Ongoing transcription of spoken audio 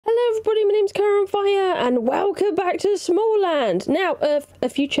everybody, my name's Kiahonfire and welcome back to Smalland. Now, a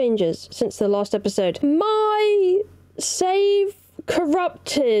few changes since the last episode. My save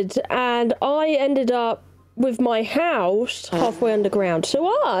corrupted and I ended up with my house halfway underground. So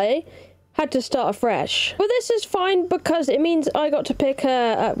I had to start afresh. But this is fine because it means I got to pick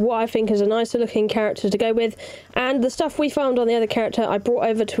what I think is a nicer looking character to go with. And the stuff we found on the other character I brought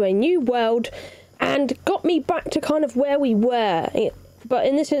over to a new world and got me back to kind of where we were. But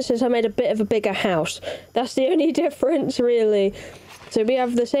in this instance, I made a bit of a bigger house. That's the only difference, really. So we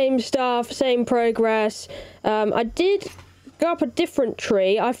have the same stuff, same progress. I did go up a different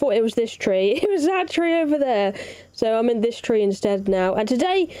tree. I thought it was this tree. It was that tree over there. So I'm in this tree instead now. And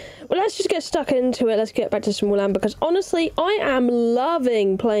today, well, let's just get stuck into it. Let's get back to Smalland because honestly, I am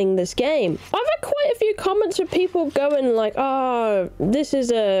loving playing this game. I've had quite a few comments of people going like, oh, this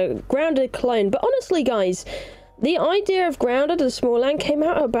is a grounded clone. But honestly, guys, the idea of Grounded and Smalland came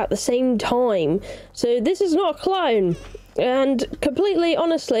out at about the same time, so this is not a clone. And completely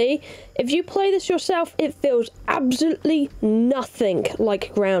honestly, if you play this yourself, it feels absolutely nothing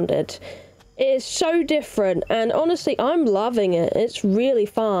like Grounded. It is so different, and honestly, I'm loving it. It's really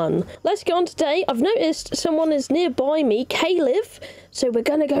fun. Let's get on today. I've noticed someone is nearby me, Kalev, so we're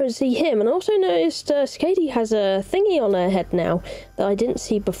gonna go and see him. And I also noticed Skady has a thingy on her head now that I didn't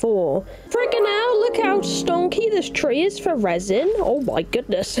see before. Friggin' hell, look how stonky this tree is for resin. Oh my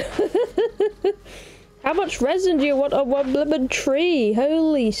goodness. How much resin do you want on one lemon tree?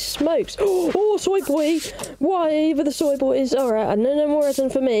 Holy smokes. Oh, soy boy. Why with the soy boys? Alright, no more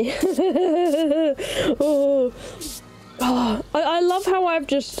resin for me. Oh, I love how I've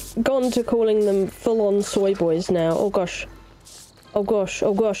just gone to calling them full-on soy boys now. Oh gosh. Oh gosh,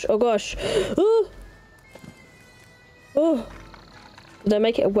 oh gosh, oh gosh. Oh. Oh. Did I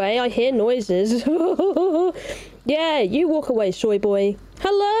make it away? I hear noises. Yeah, you walk away, soy boy.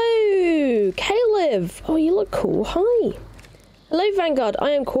 Hello, Kalev. Oh, you look cool. Hi. Hello, Vanguard.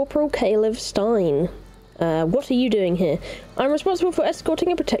 I am Corporal Kalev Stein. What are you doing here? I'm responsible for escorting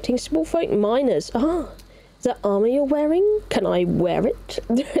and protecting small folk miners. Ah, is that armor you're wearing? Can I wear it?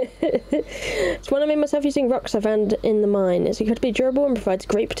 It's one I made myself using rocks I found in the mine. It's incredibly durable and provides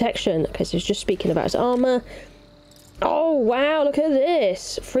great protection. Okay, so it's just speaking about its armor. Oh, wow, look at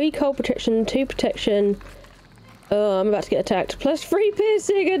this. 3 cold protection, 2 protection. Oh, I'm about to get attacked. Plus 3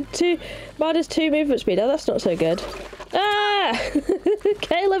 piercing and minus 2 movement speed. Oh, that's not so good. Ah!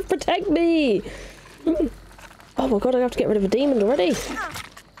 Kalev, protect me! Oh my god, I have to get rid of a demon already.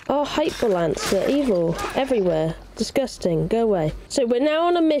 Oh, hyperlance. They're evil. Everywhere. Disgusting. Go away. So we're now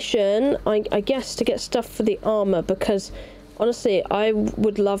on a mission, I guess, to get stuff for the armor because, honestly, I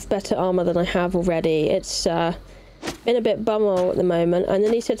would love better armor than I have already. It's been a bit bummer at the moment. And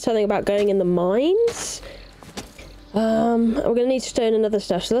then he said something about going in the mines. We're gonna need stone and other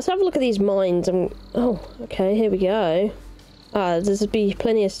stuff, so let's have a look at these mines. Oh, okay, here we go. There's be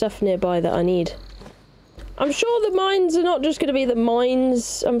plenty of stuff nearby that I need. I'm sure the mines are not just gonna be the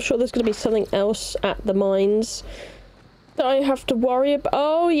mines. I'm sure there's gonna be something else at the mines that I have to worry about.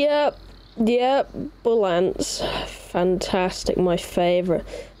 Oh, yep. Yep, bull ants. Fantastic, my favourite.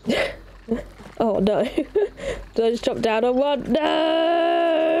 Oh no. Did I just jump down on one?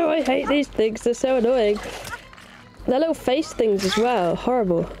 No! I hate these things, they're so annoying. Their little face things as well.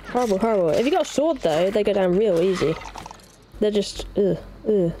 Horrible. Horrible, horrible. If you got a sword though, they go down real easy. They're just, ugh.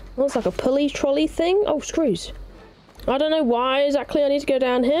 Looks like a pulley trolley thing. Oh, screws. I don't know why exactly I need to go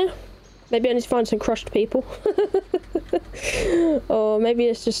down here. Maybe I need to find some crushed people. Or maybe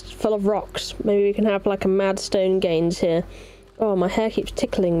it's just full of rocks. Maybe we can have like a mad stone gains here. Oh, my hair keeps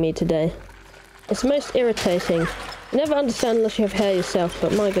tickling me today. It's most irritating. You never understand unless you have hair yourself,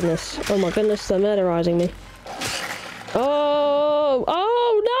 but my goodness. Oh my goodness, they're murderizing me. Oh!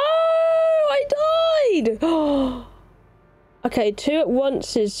 Oh no! I died! Oh! Okay, 2 at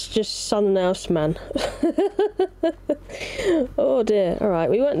once is just something else, man. Oh dear. Alright,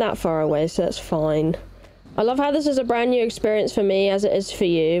 we weren't that far away, so that's fine. I love how this is a brand new experience for me as it is for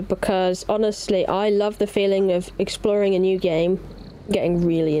you, because honestly, I love the feeling of exploring a new game, getting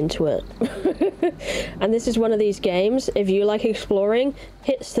really into it. And this is one of these games, if you like exploring,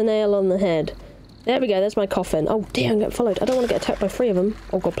 hits the nail on the head. There we go, there's my coffin. Oh dear, I'm getting followed. I don't want to get attacked by 3 of them.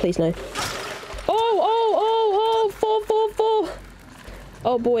 Oh god, please no. Oh, 4.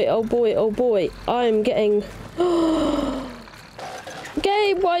 Oh boy, oh boy, oh boy. I'm getting...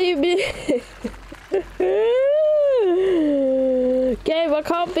 Gabe, why you be... Gabe, I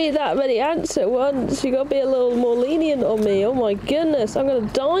can't beat that many ants at once. You gotta be a little more lenient on me. Oh my goodness, I'm gonna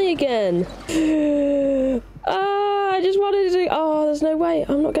die again. I just wanted to... Oh, there's no way.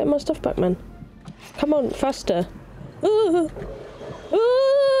 I'm not getting my stuff back, man. Come on, faster.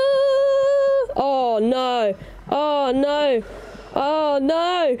 no. Oh no. Oh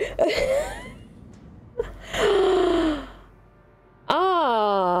no.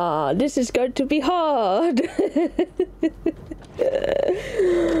 Ah, this is going to be hard.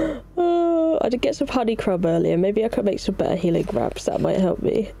 Oh, I did get some honeycomb earlier. Maybe I could make some better healing wraps. That might help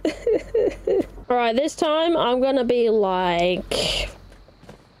me. Alright, this time I'm gonna be like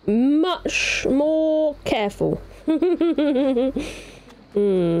much more careful.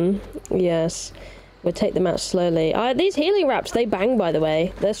 Yes. We'll take them out slowly. These healing wraps, they bang, by the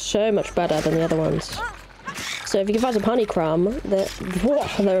way. They're so much better than the other ones. So if you can find some honeycomb,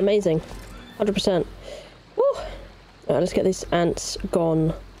 they're amazing. 100%. Woo! Alright, let's get these ants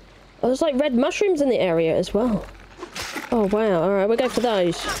gone. Oh, there's like red mushrooms in the area as well. Oh, wow. Alright, we'll go for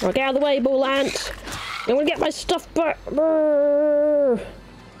those. Alright, get out of the way, ball ant. I'm gonna get my stuff back. Brrr.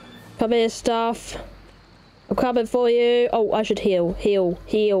 Come here, stuff. I'm coming for you. Oh, I should heal. Heal.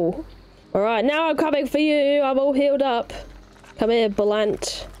 Heal. Alright, now I'm coming for you. I'm all healed up. Come here, ball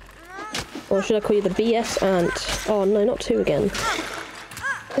ant. Or should I call you the BS ant? Oh, no, not two again.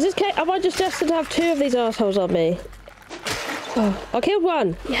 Is this Am I just destined to have two of these assholes on me? Oh, I killed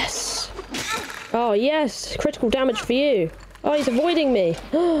one. Yes. Oh, yes. Critical damage for you. Oh, he's avoiding me.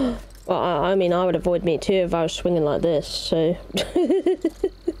 Well, I mean, I would avoid me too if I was swinging like this, so...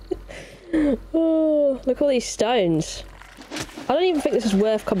 Oh, look at all these stones. I don't even think this is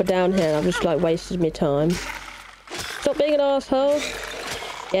worth coming down here. I've just, like, wasted my time. Stop being an asshole.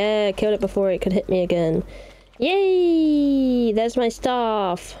 Yeah, killed it before it could hit me again. Yay! There's my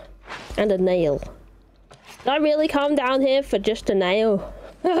staff. And a nail. Did I really come down here for just a nail?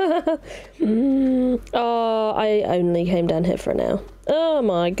 Oh, I only came down here for a nail. Oh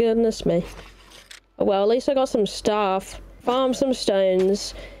my goodness me. Oh, well, at least I got some stuff. Farm some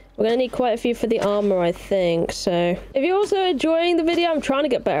stones. We're gonna need quite a few for the armor, I think, so... If you're also enjoying the video, I'm trying to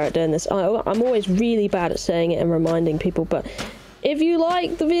get better at doing this. I'm always really bad at saying it and reminding people, but... If you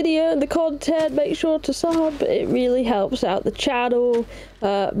like the video and the content, make sure to sub. It really helps out the channel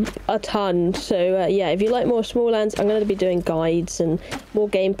a ton. So yeah, if you like more Smallands, I'm going to be doing guides and more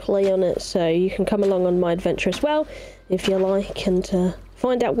gameplay on it. So you can come along on my adventure as well, if you like, and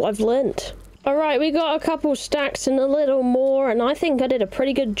find out what I've learnt. Alright, we got a couple stacks and a little more, and I think I did a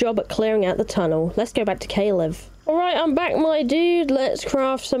pretty good job at clearing out the tunnel. Let's go back to Kalev. Alright, I'm back, my dude. Let's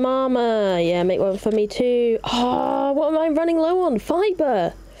craft some armor. Yeah, make one for me too. Oh, what am I running low on?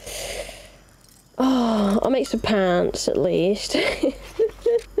 Fiber. Oh, I'll make some pants at least. I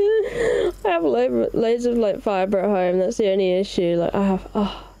have loads of like fiber at home. That's the only issue. Like I have.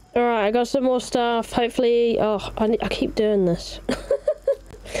 Oh. Alright, I got some more stuff. Hopefully. Oh, I keep doing this.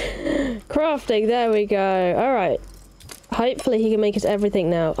 Crafting. There we go. Alright. Hopefully he can make us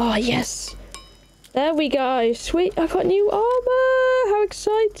everything now. Oh yes. There we go. Sweet. I got new armor. How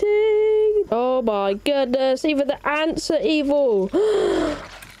exciting. Oh my goodness. Even the ants are evil.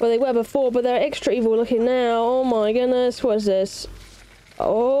 Well, they were before, but they're extra evil looking now. Oh my goodness. What is this?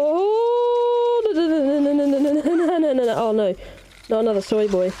 Oh. No. Oh no. Not another soy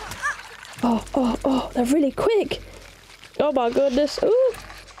boy. Oh. They're really quick. Oh my goodness. Ooh.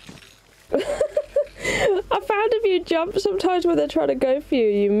 I found if you jump sometimes when they're trying to go for you,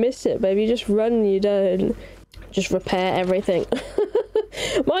 you miss it, baby. You just run and you don't. Just repair everything.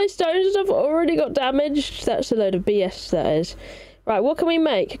 My stones have already got damaged. That's a load of BS, that is. Right, what can we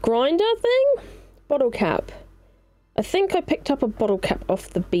make? Grinder thing? Bottle cap. I think I picked up a bottle cap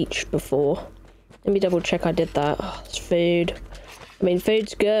off the beach before. Let me double check I did that. Oh, it's food. I mean,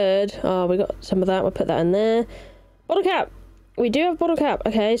 food's good. Oh, we got some of that. We'll put that in there. Bottle cap. We do have bottle cap.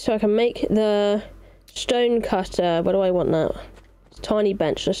 Okay, so I can make the Stonecutter. Where do I want that? It's a tiny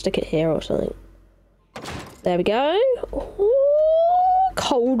bench. Let's stick it here or something. There we go. Ooh,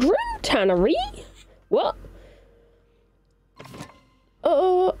 cauldron tannery. What?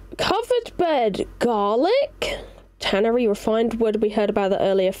 Covered bed. Garlic. Tannery, refined wood. We heard about that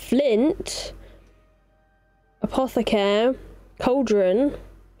earlier. Flint. Apothecary. Cauldron.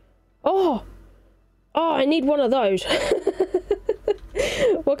 Oh, I need one of those.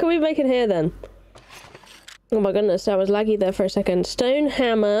 What can we make in here then? Oh my goodness, that was laggy there for a second. Stone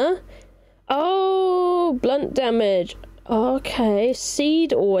hammer. Oh, blunt damage. Okay,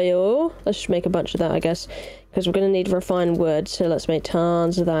 seed oil. Let's just make a bunch of that, I guess, because we're going to need refined wood. So let's make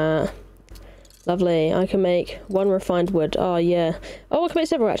tons of that. Lovely. I can make one refined wood. Oh, yeah. Oh, I can make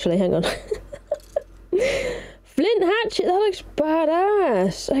several, actually. Hang on. Flint hatchet. That looks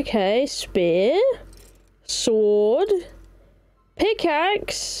badass. Okay, spear. Sword.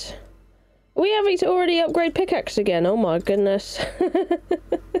 Pickaxe. Are we having to already upgrade pickaxe again? Oh my goodness.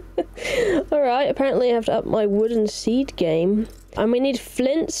 Alright, apparently I have to up my wood and seed game. And we need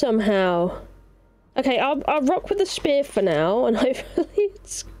flint somehow. Okay, I'll rock with the spear for now, and hopefully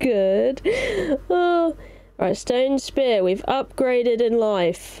it's good. Oh, right, stone spear. We've upgraded in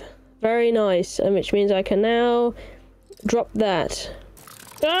life. Very nice, and which means I can now drop that.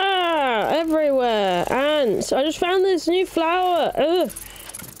 Ah, everywhere, ants. I just found this new flower. Ugh.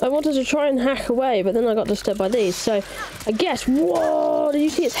 I wanted to try and hack away, but then I got disturbed by these. So, I guess. Whoa! Did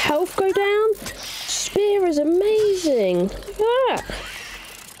you see its health go down? Spear is amazing. Look at that.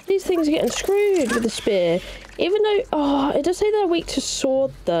 These things are getting screwed with the spear. Even though, oh, it does say they're weak to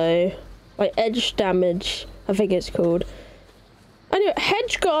sword though. Like edge damage, I think it's called. Anyway,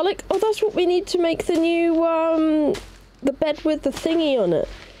 hedge garlic. Oh, that's what we need to make the new, the bed with the thingy on it.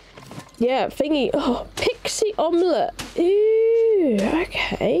 Yeah, thingy. Oh, pixie omelette. Ooh,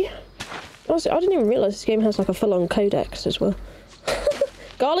 okay. Honestly, I didn't even realise this game has like a full-on codex as well.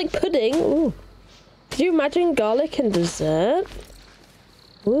 Garlic pudding. Ooh. Could you imagine garlic and dessert?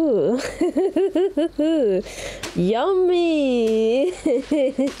 Ooh. Yummy.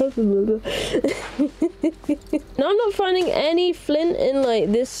 Now I'm not finding any flint in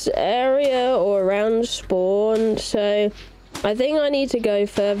like this area or around spawn, so I think I need to go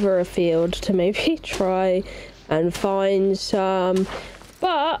further afield to maybe try and find some.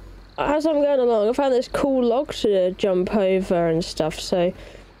 But as I'm going along, I found this cool log to jump over and stuff, so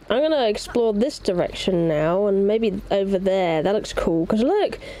I'm gonna explore this direction now, and maybe over there. That looks cool, because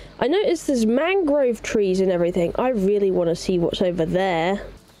look, I noticed there's mangrove trees and everything. I really want to see what's over there.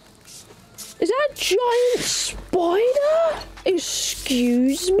 Is that a giant spider?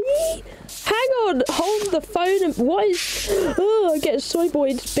 Excuse me? Hang on, hold the phone and what is... Oh, I get soy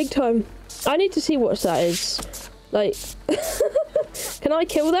boyed big time. I need to see what that is. Like, can I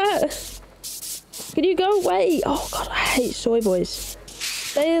kill that? Can you go away? Oh god, I hate soy boys.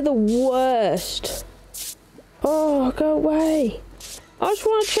 They are the worst. Oh, go away. I just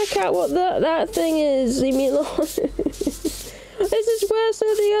want to check out what that thing is. Leave me alone. This is worse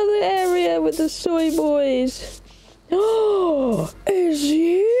than the other area with the soy boys. Oh, it's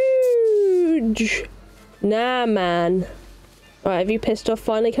huge. Nah, man. Right, have you pissed off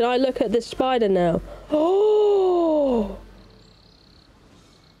finally? Can I look at this spider now? Oh.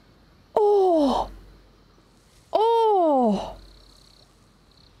 Oh. Oh.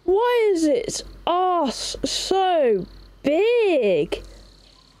 Why is its arse so big?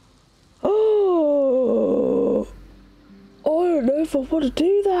 Oh. I don't know if I want to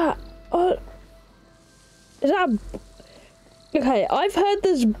do that. Is that a... Okay, I've heard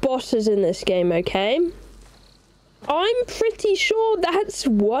there's bosses in this game, okay? I'm pretty sure that's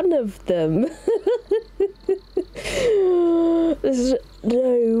one of them. There's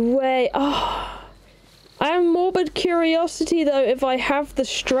no way. Oh. I have morbid curiosity though if I have the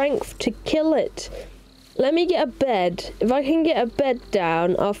strength to kill it. Let me get a bed. If I can get a bed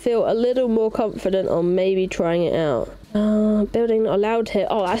down, I'll feel a little more confident on maybe trying it out. Building not allowed here.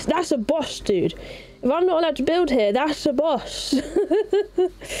 Oh, that's a boss, dude. If I'm not allowed to build here, that's a boss.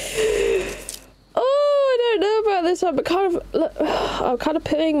 Oh, I don't know about this. I'm kind of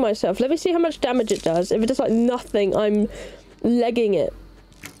putting myself. Let me see how much damage it does. If it does like nothing, I'm legging it.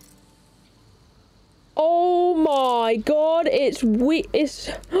 Oh my god, it's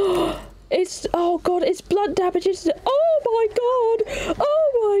it's oh god, it's blood damage. Oh my god.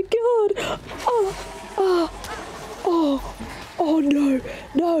 Oh my god. Oh no.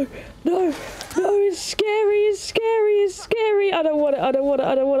 No, it's scary, it's scary. I don't want it. Have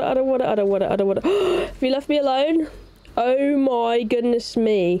you left me alone? Oh my goodness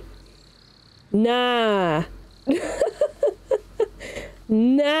me. Nah.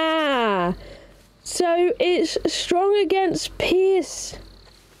 Nah. So it's strong against pierce.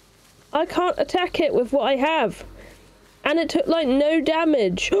 I can't attack it with what I have. And it took like no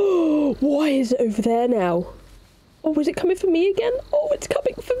damage. Why is it over there now? Oh, is it coming for me again? Oh, it's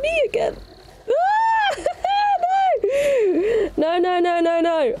coming for me again. Ah! No!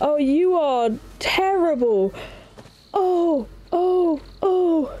 No. Oh, you are terrible. Oh.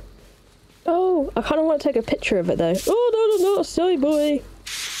 I kind of want to take a picture of it though. Oh, no, silly boy.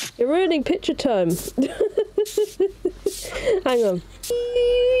 You're ruining picture time. Hang on.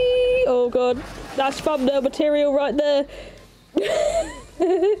 Oh god, that's thumbnail material right there.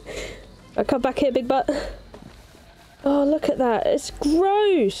 I'll come back here, big butt. Oh, look at that. It's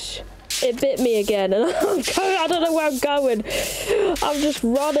gross. It bit me again and I'm going, I don't know where I'm going. I'm just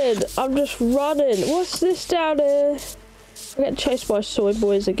running. What's this down here? I'm getting chased by soy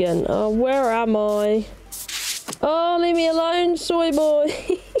boys again. Oh, where am I? Oh, leave me alone, soy boy.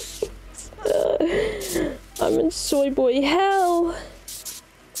 I'm in soy boy hell.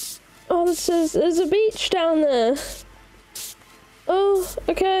 Oh, there's a beach down there. Oh,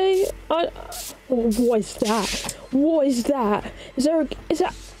 okay. what is that? What is that? Is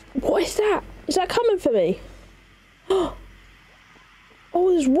that, what is that? Is that coming for me? Oh,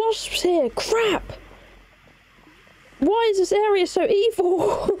 there's wasps here. Crap. Why is this area so evil?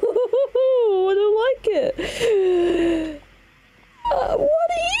 I don't like it. What are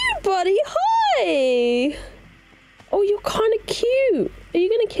you, buddy? Hi. Oh, you're kind of cute. Are you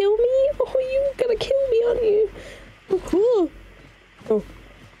gonna kill me? Oh, you're gonna kill me, aren't you? Oh, cool.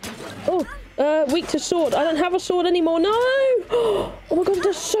 Oh, weak to sword. I don't have a sword anymore. No. Oh my god, it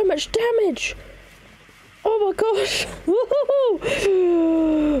does so much damage. Oh my gosh.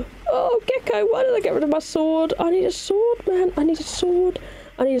 Oh, Gecko, why did I get rid of my sword? I need a sword, man. I need a sword.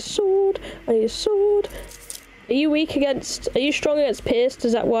 I need a sword. I need a sword. Are you weak against... Are you strong against pierced?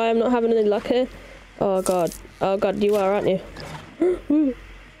 Is that why I'm not having any luck here? Oh god. Oh god, you are, aren't you?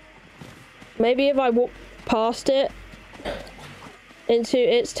 Maybe if I walk past it into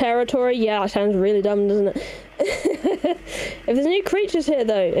its territory. Yeah, that sounds really dumb, doesn't it? If there's new creatures here,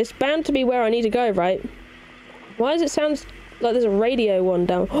 though, it's bound to be where I need to go, right? Why does it sound like there's a radio one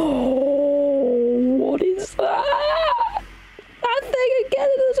down? Oh, what is that? That thing again,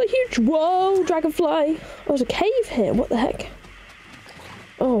 there's a huge... Whoa, Dragonfly. Oh, there's a cave here. What the heck?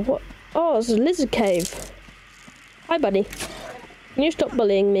 Oh, what? Oh, it's a lizard cave. Hi, buddy. Can you stop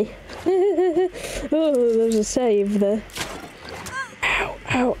bullying me? Oh, there's a save there. Ow,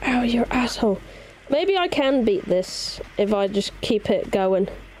 ow, ow, you asshole. Maybe I can beat this if I just keep it going.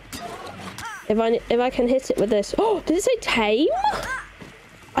 If I can hit it with this. Oh, did it say tame?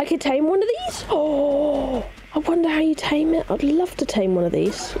 I could tame one of these? Oh, I wonder how you tame it. I'd love to tame one of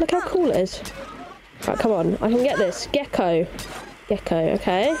these. Look how cool it is. Right, come on. I can get this. Gecko. Gecko,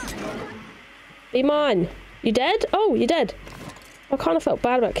 okay. Be mine. You dead? Oh, you're dead. I kind of felt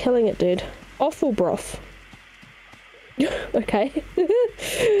bad about killing it, dude. Offal broth. Okay.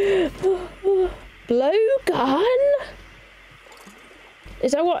 Blowgun?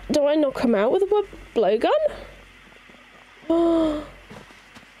 Is that what... Do I knock him out with a blowgun? Oh,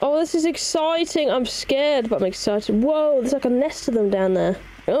 this is exciting. I'm scared, but I'm excited. Whoa, there's like a nest of them down there.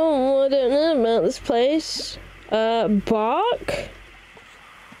 Oh, I don't know about this place. Bark?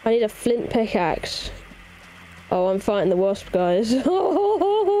 I need a flint pickaxe. Oh, I'm fighting the wasp, guys. Oh,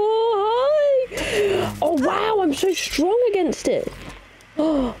 hi! Oh, wow, I'm so strong against it.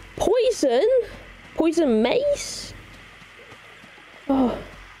 Oh, poison? Poison mace? Oh.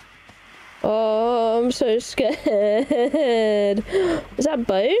 Oh, I'm so scared. Is that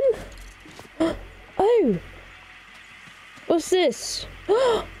bone? Oh. What's this?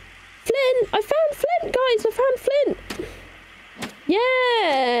 Flint! I found Flint, guys! I found Flint!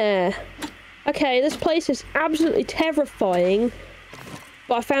 Yeah! Okay, this place is absolutely terrifying,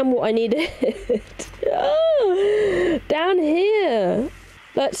 but I found what I needed. Oh, down here.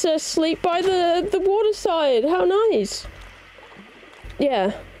 Let's sleep by the waterside. How nice.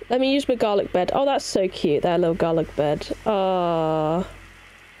 Yeah, let me use my garlic bed. Oh, that's so cute, that little garlic bed. Oh,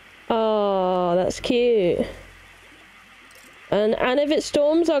 that's cute. And if it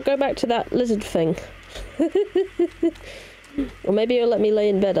storms, I'll go back to that lizard thing. Or maybe it'll let me lay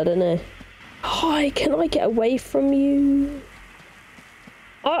in bed, I don't know. Hi, can I get away from you?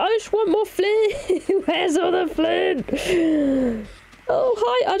 I just want more flint. Where's all the flint? Oh,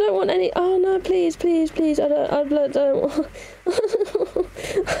 hi, I don't want any. Oh, no, please, please, please. I don't want. I don't want, I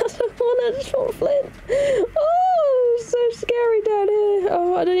just want flint. Oh, so scary down here.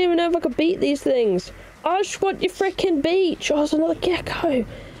 Oh, I don't even know if I could beat these things. I just want your freaking beach. Oh, there's another gecko.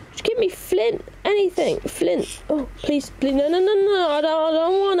 Just give me flint. Anything. Flint. Oh, please, please. No, no, no, no. I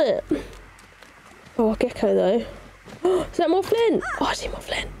don't want it. Oh, gecko, though. Oh, is that more flint? Oh, I see more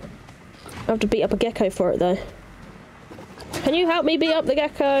flint. I have to beat up a gecko for it, though. Can you help me beat up the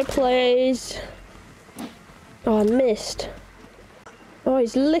gecko, please? Oh, I missed. Oh,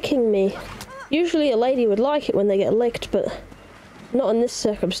 he's licking me. Usually a lady would like it when they get licked, but not in this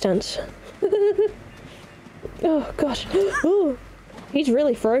circumstance. Oh, gosh. Oh, he's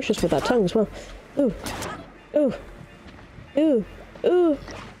really ferocious with that tongue as well. Ooh. Ooh. Ooh. Ooh.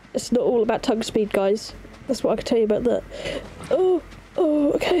 It's not all about tongue speed, guys. That's what I can tell you about that. Oh.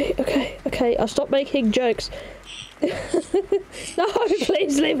 Oh, okay, okay, okay. I'll stop making jokes. No,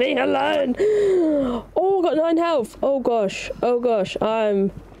 please leave me alone. Oh, I got 9 health. Oh gosh. Oh gosh.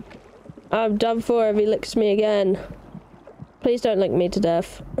 I'm done for if he licks me again. Please don't lick me to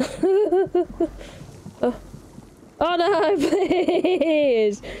death. Oh no,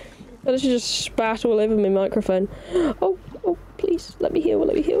 please. I should just spat all over my microphone. Oh, oh, please, let me heal,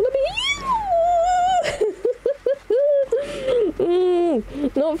 let me heal, let me heal.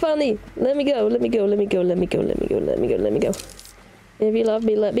 Not funny. Let me go, let me go, let me go, let me go, let me go, let me go, let me go. If you love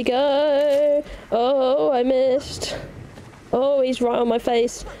me, let me go. Oh, I missed. Oh, he's right on my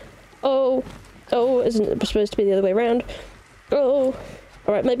face. Oh. Oh, isn't it supposed to be the other way around? Oh.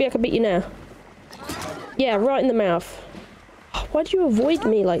 Alright, maybe I can beat you now. Yeah, right in the mouth. Why'd you avoid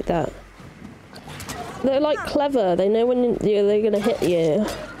me like that? They're like clever. They know when they're gonna hit you.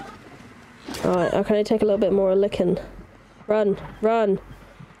 Alright, I can only take a little bit more licking. Run, run.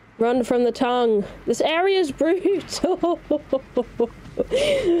 Run from the tongue. This area's brutal.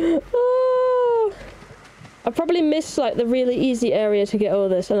 Oh. I probably missed like the really easy area to get all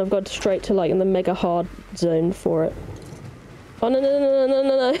this, and I've gone straight to like the mega hard zone for it. Oh no no no no no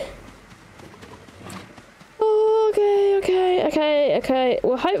no no. Oh, okay.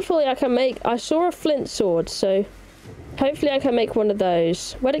 Well, hopefully I can make... I saw a flint sword, so hopefully I can make one of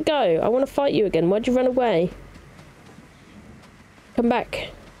those. Where'd it go? I want to fight you again. Why'd you run away? Come back.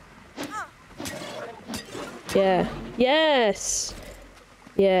 Yeah. Yes!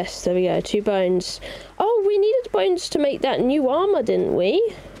 Yes, there we go. 2 bones. Oh, we needed bones to make that new armour, didn't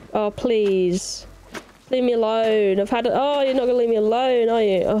we? Oh, please. Leave me alone. I've had it. Oh, you're not gonna leave me alone, are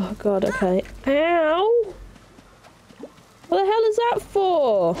you? Oh, God, okay. Ow! What the hell is that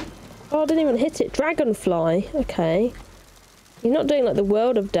for? Oh, I didn't even hit it. Dragonfly. Okay. You're not doing like the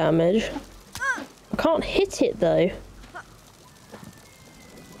world of damage. I can't hit it though.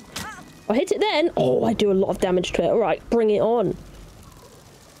 I hit it then. Oh, I do a lot of damage to it. Alright, bring it on.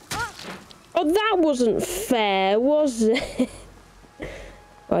 Oh, that wasn't fair, was it?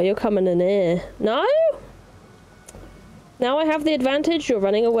 Oh, you're coming in here. No? Now I have the advantage. You're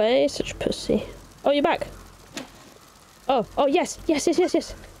running away. Such a pussy. Oh, you're back. Oh, oh, yes. Yes, yes, yes,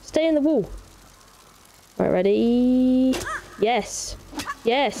 yes. Stay in the wall. Right, ready? Yes.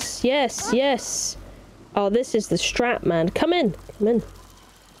 Yes, yes, yes. Oh, this is the strat, man. Come in. Come in.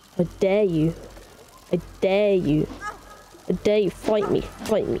 I dare you. I dare you. I dare you. Fight me.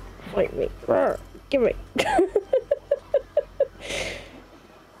 Fight me. Fight me. Give it.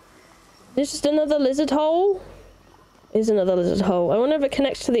 This is another lizard hole? Is another lizard hole. I wonder if it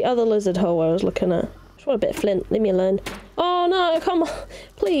connects to the other lizard hole I was looking at. Just want a bit of flint. Leave me alone. Oh no, come on.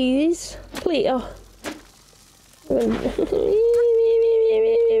 Please. Please. Oh. Leave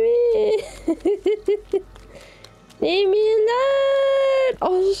me alone.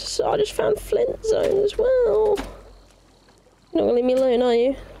 Oh, I just found Flint zone as well. You're not gonna leave me alone, are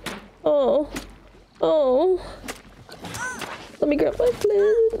you? Oh. Oh. Let me grab my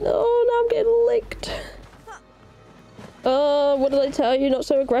flint. Oh, now I'm getting licked. Oh, what did I tell you? Not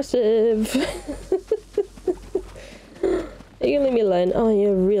so aggressive. Are you gonna leave me alone? Oh,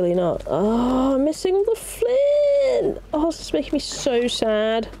 you're really not. Oh, I'm missing all the flint. Oh, this is making me so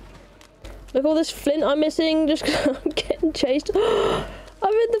sad. Look, all this flint I'm missing just because I'm getting chased.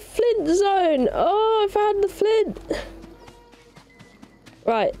 I'm in the flint zone. Oh, I found the flint.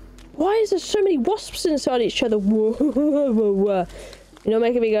 Right. Why is there so many wasps inside each other? Whoa, whoa, whoa, whoa. You're not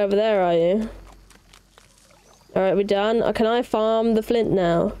making me go over there, are you? Alright, we're done. Can I farm the flint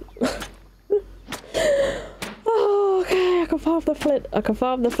now? Oh, okay. I can farm the flint. I can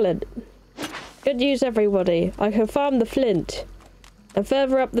farm the flint. Good news, everybody. I can farm the flint. And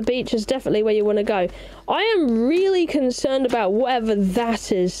further up the beach is definitely where you want to go. I am really concerned about whatever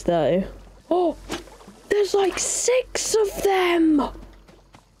that is, though. Oh, there's like 6 of them!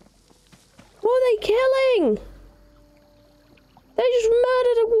 What are they killing? They just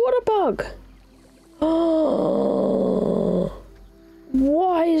murdered a water bug. Oh,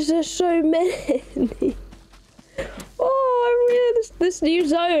 why is there so many? Oh, I really this new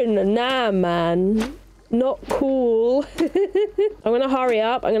zone. Nah, man, not cool. I'm gonna hurry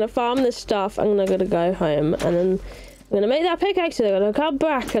up. I'm gonna farm this stuff. I'm gonna go home, and then I'm gonna make that pickaxe. And I'm gonna come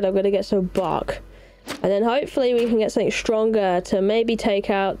back, and I'm gonna get some bark. And then hopefully we can get something stronger to maybe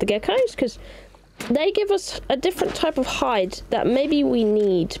take out the geckos, because they give us a different type of hide that maybe we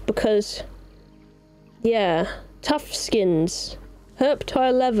need, because, yeah, tough skins,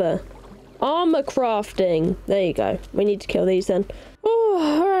 herptile leather, armor crafting. There you go. We need to kill these then.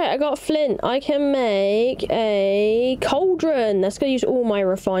 Oh, alright, I got flint. I can make a cauldron. That's gonna use all my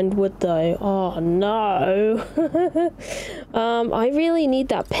refined wood though. Oh no. I really need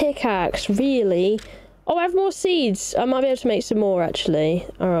that pickaxe, really. Oh, I have more seeds. I might be able to make some more actually.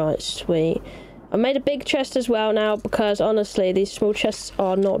 Alright, sweet. I made a big chest as well now because honestly these small chests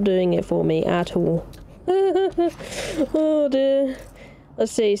are not doing it for me at all. Oh dear.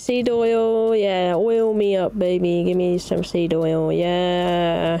 Let's see, seed oil, yeah, oil me up, baby. Give me some seed oil,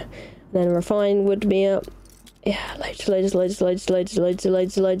 yeah. And then refine wood me up. Yeah, loads.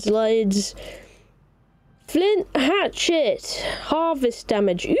 Flint hatchet, harvest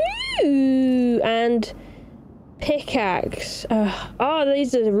damage. Ooh, and pickaxe. Oh,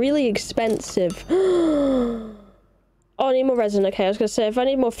 these are really expensive. Oh, I need more resin. Okay, I was gonna say, if I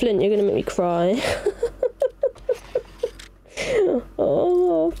need more flint, you're gonna make me cry.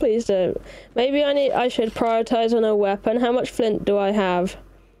 Oh, please don't. Maybe I should prioritize on a weapon. How much flint do I have?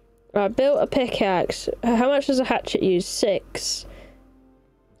 I built a pickaxe. How much does a hatchet use? 6.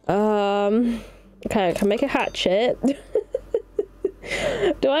 Okay, I can make a hatchet.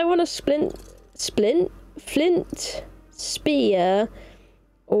 Do I want a flint spear,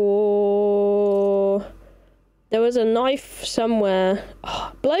 or there was a knife somewhere?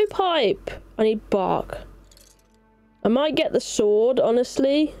 Oh, blowpipe. I need bark. I might get the sword,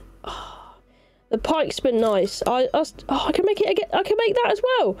 honestly. Oh, the pike's been nice. I can make it again. I can make that as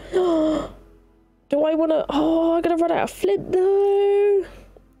well. Do I want to? Oh, I'm gonna run out of flint though.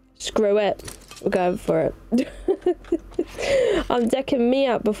 Screw it. We're going for it. I'm decking me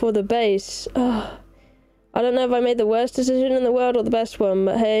out before the base. Oh, I don't know if I made the worst decision in the world or the best one,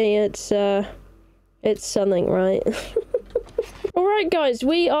 but hey, it's something, right? Alright guys,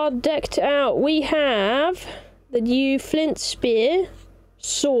 we are decked out. We have the new flint spear,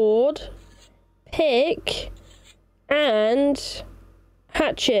 sword, pick, and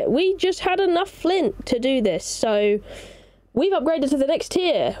hatchet. We just had enough flint to do this, so we've upgraded to the next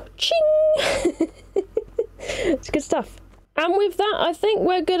tier. Ching! It's good stuff. And with that, I think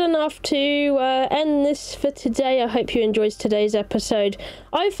we're good enough to end this for today. I hope you enjoyed today's episode.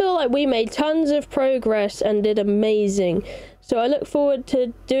 I feel like we made tons of progress and did amazing. So I look forward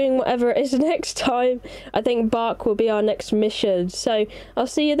to doing whatever it is next time. I think bark will be our next mission. So I'll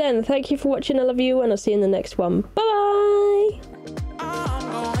see you then. Thank you for watching. I love you, and I'll see you in the next one. Bye-bye!